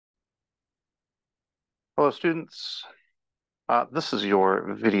Hello, students. This is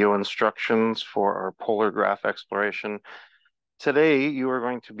your video instructions for our polar graph exploration. Today, you are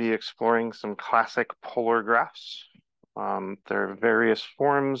going to be exploring some classic polar graphs. There are various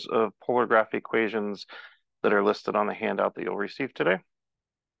forms of polar graph equations that are listed on the handout that you'll receive today.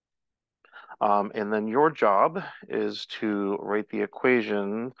 And then your job is to write the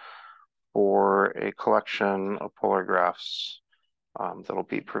equation for a collection of polar graphs that'll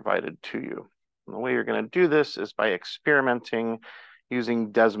be provided to you. And the way you're going to do this is by experimenting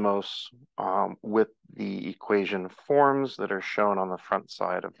using Desmos with the equation forms that are shown on the front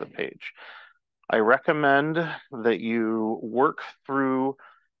side of the page. I recommend that you work through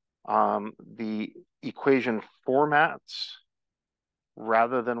the equation formats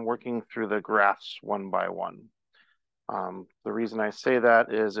rather than working through the graphs one by one. The reason I say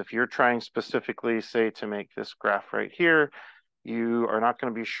that is if you're trying specifically, say, to make this graph right here, you are not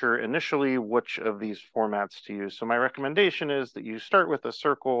going to be sure initially which of these formats to use. So my recommendation is that you start with a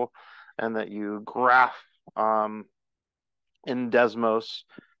circle and that you graph in Desmos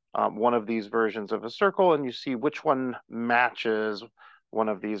one of these versions of a circle, and you see which one matches one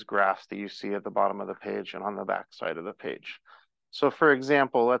of these graphs that you see at the bottom of the page and on the back side of the page. So for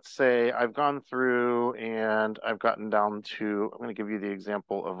example, let's say I've gone through and I've gotten down to, I'm going to give you the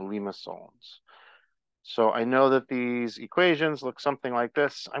example of limasols. So I know that these equations look something like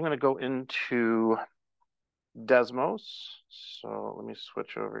this. I'm going to go into Desmos. So let me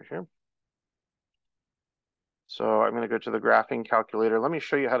switch over here. So I'm going to go to the graphing calculator. Let me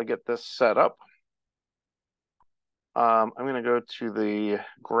show you how to get this set up. I'm going to go to the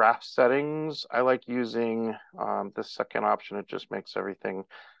graph settings. I like using this second option. It just makes everything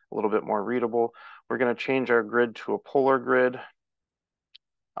a little bit more readable. We're going to change our grid to a polar grid.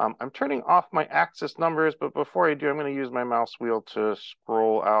 I'm turning off my axis numbers, but before I do, I'm going to use my mouse wheel to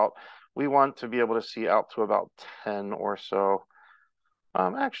scroll out. We want to be able to see out to about 10 or so.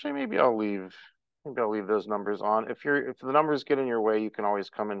 Actually, maybe I'll leave those numbers on. If the numbers get in your way, you can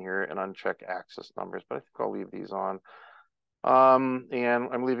always come in here and uncheck axis numbers, but I think I'll leave these on. And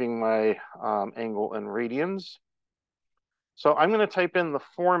I'm leaving my angle in radians. So I'm going to type in the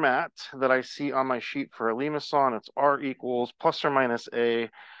format that I see on my sheet for a limacon. It's r equals plus or minus a.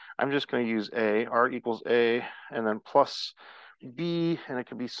 I'm just going to use a, r equals a, and then plus b, and it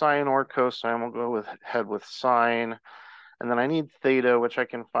could be sine or cosine. We'll go ahead with sine. And then I need theta, which I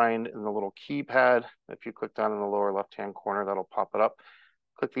can find in the little keypad. If you click down in the lower left-hand corner, that'll pop it up.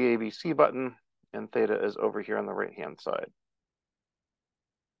 Click the ABC button, and theta is over here on the right-hand side.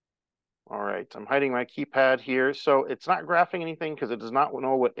 All right, I'm hiding my keypad here. So it's not graphing anything because it does not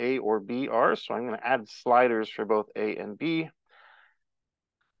know what A or B are. So I'm going to add sliders for both A and B.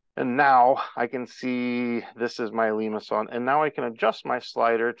 And now I can see this is my limason. And now I can adjust my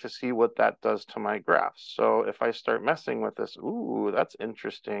slider to see what that does to my graph. So if I start messing with this, ooh, that's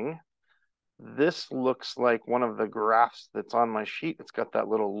interesting. This looks like one of the graphs that's on my sheet. It's got that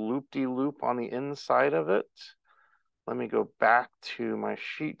little loop-de-loop on the inside of it. Let me go back to my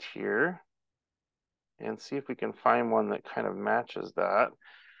sheet here and see if we can find one that kind of matches that.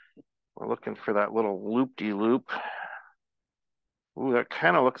 We're looking for that little loop-de-loop. Ooh, that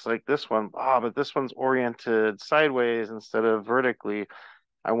kind of looks like this one. But this one's oriented sideways instead of vertically.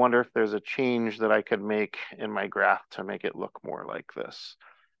 I wonder if there's a change that I could make in my graph to make it look more like this.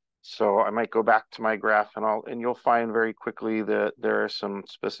 So I might go back to my graph and you'll find very quickly that there are some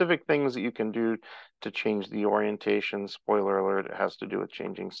specific things that you can do to change the orientation. Spoiler alert, it has to do with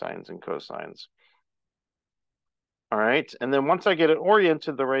changing sines and cosines. All right, and then once I get it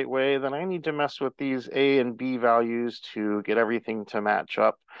oriented the right way, then I need to mess with these A and B values to get everything to match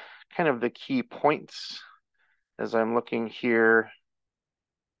up. Kind of the key points as I'm looking here.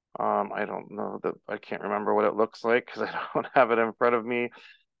 I don't know that I can't remember what it looks like because I don't have it in front of me.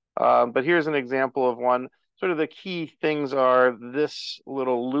 But here's an example of one. Sort of the key things are this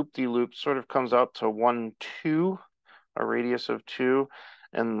little loop-de-loop sort of comes out to 1, 2, a radius of 2,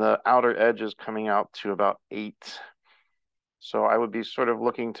 and the outer edge is coming out to about 8. So I would be sort of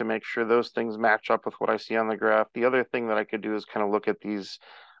looking to make sure those things match up with what I see on the graph. The other thing that I could do is kind of look at these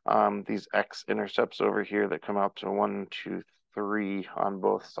x-intercepts over here that come out to 1, 2, 3 on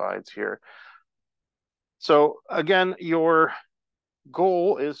both sides here. So again, your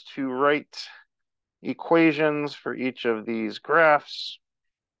goal is to write equations for each of these graphs.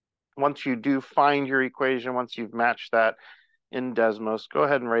 Once you do find your equation, once you've matched that in Desmos, go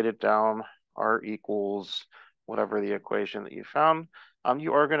ahead and write it down, r equals whatever the equation that you found.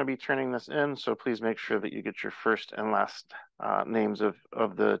 You are going to be turning this in, so please make sure that you get your first and last names of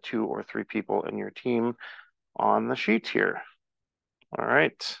the 2 or 3 people in your team on the sheet here. All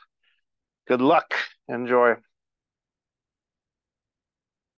right, Good luck. Enjoy.